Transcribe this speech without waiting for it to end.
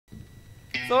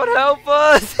Someone help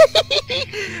us!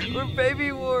 We're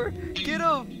baby war! Get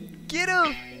him! Get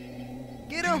him!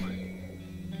 Get him!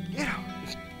 Get him!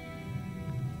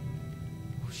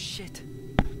 Oh shit!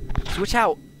 Switch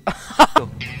out! I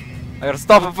gotta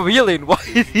stop him from healing! Why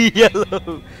is he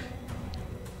yellow?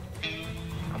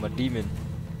 I'm a demon.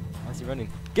 Why is he running?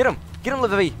 Get him! Get him,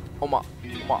 Livy! Oh my!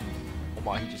 Oh my! Oh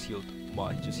my, he just healed. Oh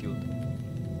my, he just healed.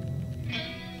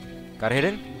 Got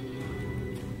hidden?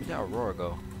 Where'd that Aurora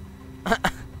go? Oh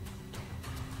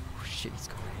shit, he's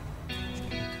coming.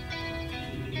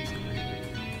 He's coming.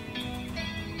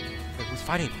 Wait, who's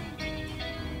fighting?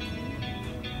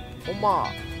 Oh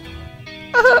my!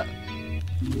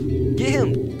 Get him!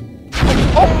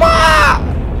 Oh my!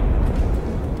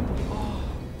 Oh.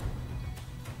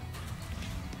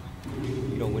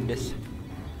 You don't win this.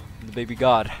 I'm the baby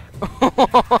god.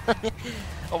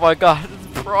 Oh my god, it's a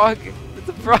frog! It's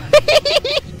a frog!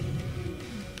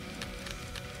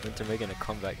 Winter making a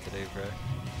comeback today, bro.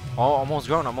 Oh, almost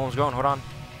grown, hold on.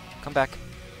 Come back.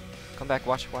 Come back,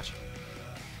 watch.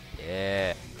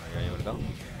 Yeah. Oh, you wanna go?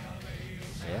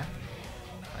 Oh, yeah?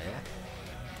 Oh, yeah?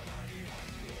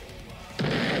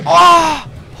 Oh!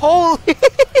 Holy!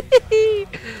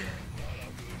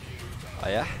 Oh,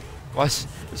 yeah? Watch.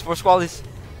 There's 4 squallies.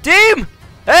 Team!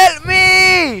 Help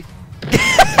me!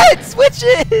 Switch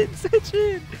in!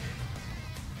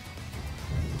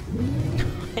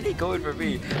 Why are they going for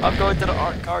me? I'm going to the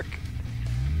arc.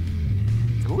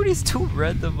 Who are these 2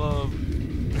 random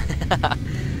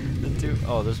the 2?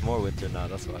 Oh, there's more winter now,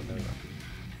 that's why I know that.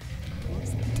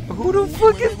 Who the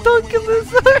fuck is dunking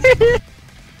this?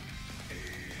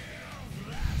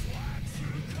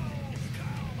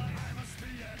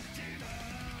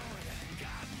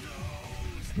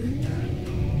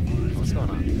 What's going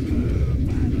on?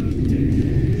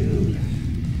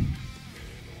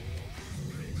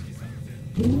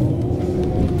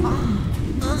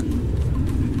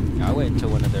 Yeah, I wait until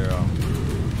one of their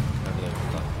whatever they're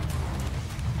called.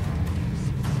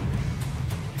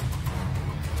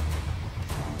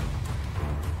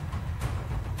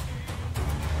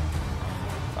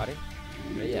 Got it?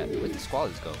 Yeah, where'd the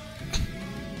squallies go?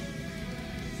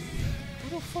 Who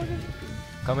the fuck is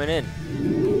coming in?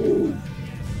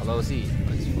 Hello, is he?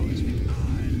 Oh, he's full speed.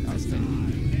 I'll stay.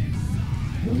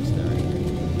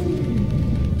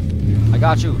 I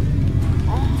got you.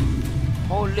 Oh,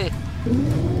 holy.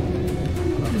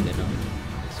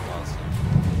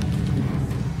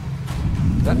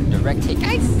 Is that a direct hit,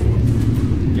 guys?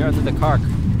 You're under the carc.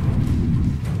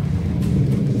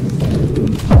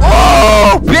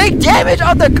 Oh! Big damage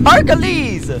on the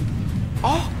carcalies!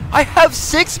 Oh, I have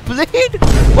 6 bleed?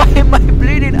 Why am I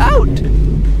bleeding out?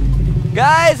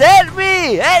 Guys, help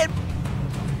me! Help!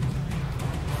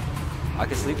 I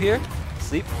can sleep here?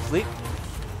 Sleep.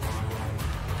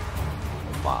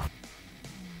 Wow.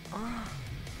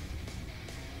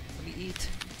 Let me eat.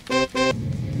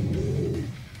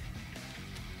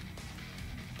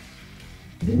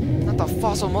 Not the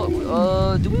fossil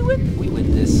do we win? We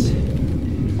win this.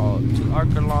 Oh, 2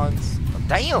 Archelons. Oh,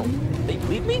 damn! They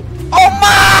bleed me? Oh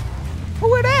my!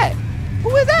 Who is that?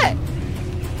 Who is that?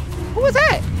 Who is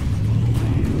that?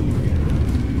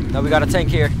 Now we got a tank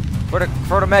here. For the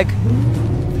Meg.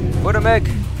 For the Meg.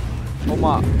 Oh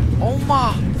my. Oh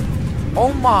my.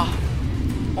 Oh my.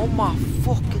 Oh my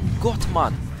fucking god,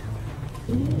 man.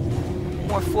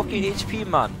 More fucking HP,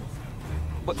 man.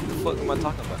 What the fuck am I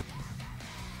talking about?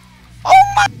 Oh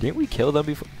my! Didn't we kill them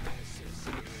before?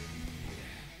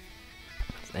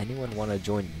 Does anyone want to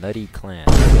join Nutty Clan?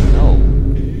 No.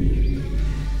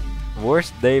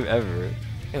 Worst name ever.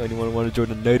 Anyone want to join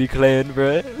the Nutty Clan,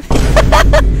 bruh?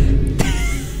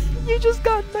 You just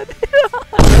got nutted.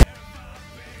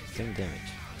 Same damage.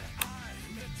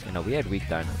 You know, we had weak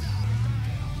dinos.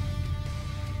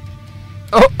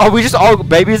 Oh, are we just all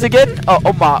babies again?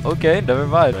 Oh my, okay, never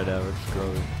mind. Right now, we're just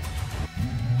growing.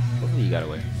 Hopefully you got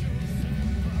away.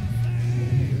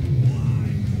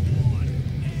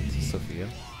 This is Sophia.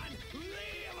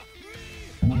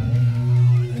 I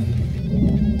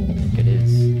think it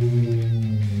is.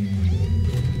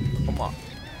 Oh my. What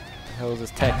the hell is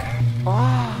this tech?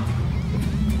 Oh!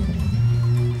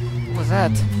 What was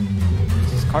that?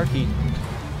 This is Karki.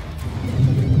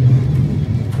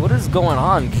 What is going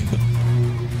on?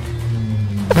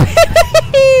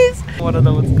 I wanna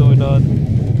know what's going on.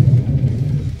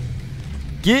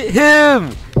 Get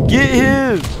him! Get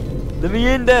him! Let me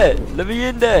in that! Let me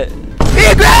in that!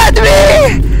 He grabbed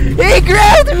me! He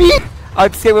grabbed me! I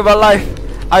escaped with my life.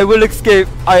 I will escape.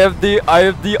 I am the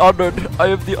honored. I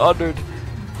am the honored.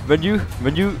 When you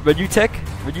tech.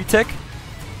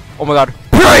 Oh my god.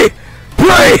 Pray!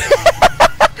 Pray!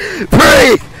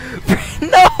 Pray!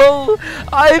 No!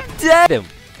 I'm dead! Him.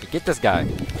 Get this guy.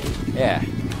 Yeah.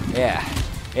 Yeah.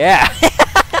 Yeah.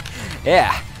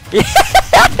 Yeah.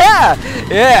 Yeah.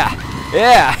 Yeah.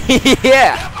 Yeah.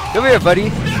 Yeah. Come here, buddy.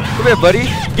 Come here, buddy.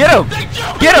 Get him.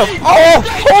 Get him. Oh.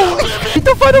 Holy. He's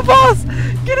the final boss.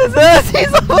 Get his ass.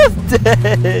 He's almost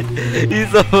dead.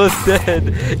 He's almost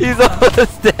dead. He's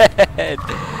almost dead.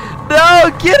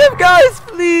 No, get him, guys,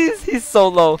 please. He's so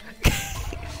low.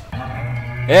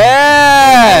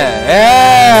 Yeah.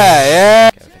 Yeah.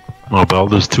 Yeah. Oh, Bell,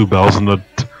 there's 2 bells in the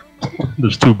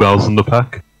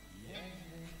pack.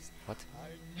 What?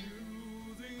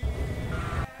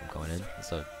 I'm going in.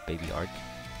 It's a baby arc.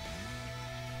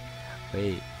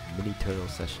 Wait, mini turtle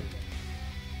session.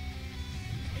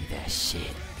 Give me that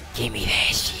shit. Give me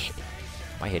that shit.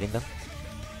 Am I hitting them?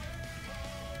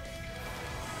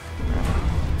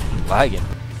 Lagging.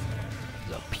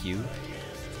 There's a pew.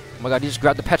 Oh my god, he just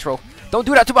grabbed the petrol. Don't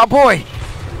do that to my boy!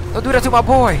 Don't do that to my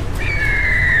boy!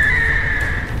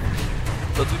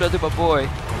 Don't do that to my boy.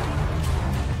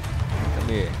 Come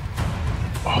here.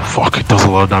 Oh fuck, it does a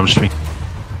lot of damage to me.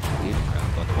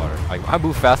 On the water. I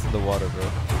move fast in the water, bro.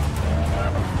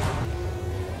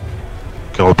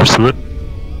 Okay, I'll pursue it.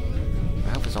 My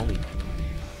health is only...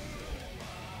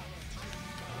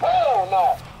 Hell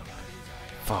no!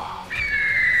 Fuck.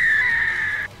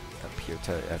 Up here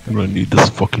to... I'm gonna need this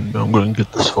fucking... I'm gonna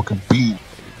get this fucking beam.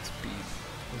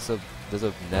 There's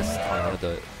a nest on one of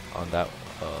the... on that...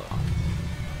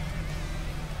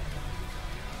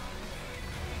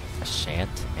 a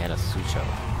Shant and a Sucho.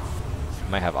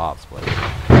 Might have ops, but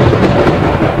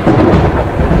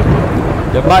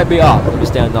there might be ops. Let me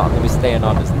stand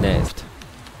on this nest.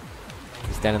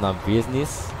 He's standing on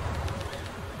business.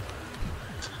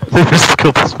 They just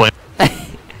killed this plane.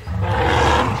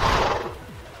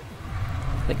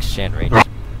 Like Shant range.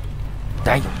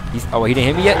 Dang, he's he didn't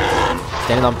hit me yet.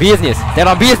 Standing on business. Stand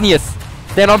on business.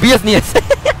 Stand on business.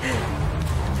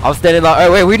 I'm standing on.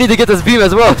 Oh wait, we need to get this beam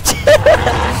as well.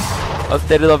 I'm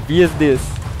standing on business.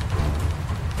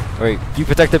 Alright, you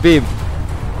protect the beam.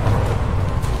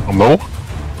 I'm low?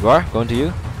 You are? Going to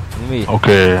you? Me.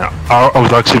 Okay, I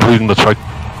was actually leading the track.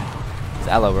 It's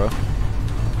Aloe, bro.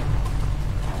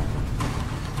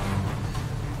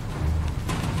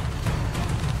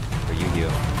 For you,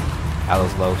 heal.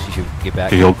 Aloe's low, she should get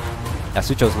back. Healed.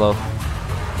 Yasucho's low.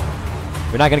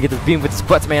 We're not gonna get this beam with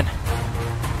squats, man.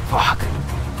 Fuck.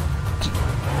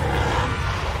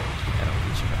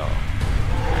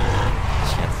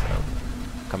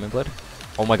 Coming blood.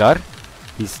 Oh my god.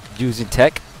 He's using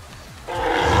tech.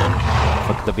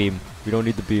 Fuck the beam. We don't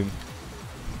need the beam.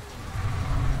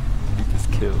 I need this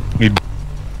kill. I need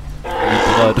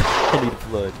blood. I need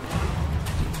blood.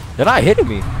 They're not hitting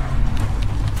me.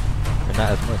 They're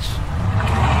not as much.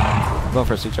 I'm going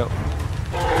for a Sucho.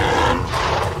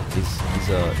 He's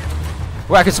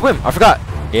wait, I can swim! I forgot!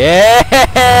 Yeah!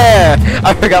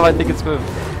 I forgot my thing can swim.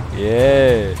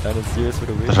 Yeah! Dinosaur for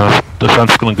the win. The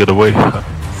Shant's gonna get away.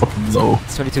 Fucking low.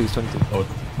 It's 22, it's 22.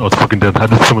 Oh, it's fucking dead. I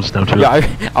did so much damage to it.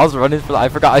 Yeah, I was running for I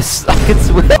forgot I could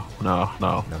swim. No,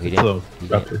 No, he didn't. He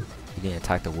didn't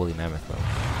attack the woolly mammoth, bro.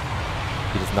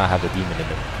 He does not have the demon in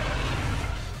him.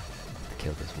 To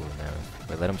kill this woolly mammoth.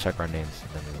 Wait, let him check our names,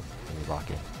 and then we lock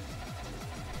in.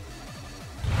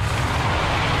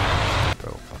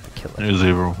 Bro, about to kill him. He's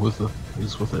Avro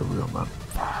he's with Avro, man.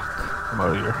 Fuck. I'm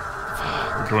out of here.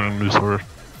 We're joining a new server.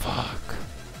 Fuck.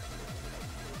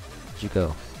 Where'd you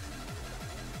go?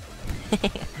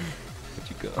 Where'd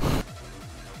you go?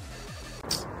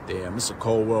 Damn, it's a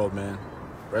cold world, man.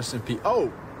 Rest in peace.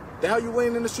 Oh, the hell you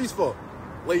laying in the streets for?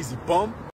 Lazy bum.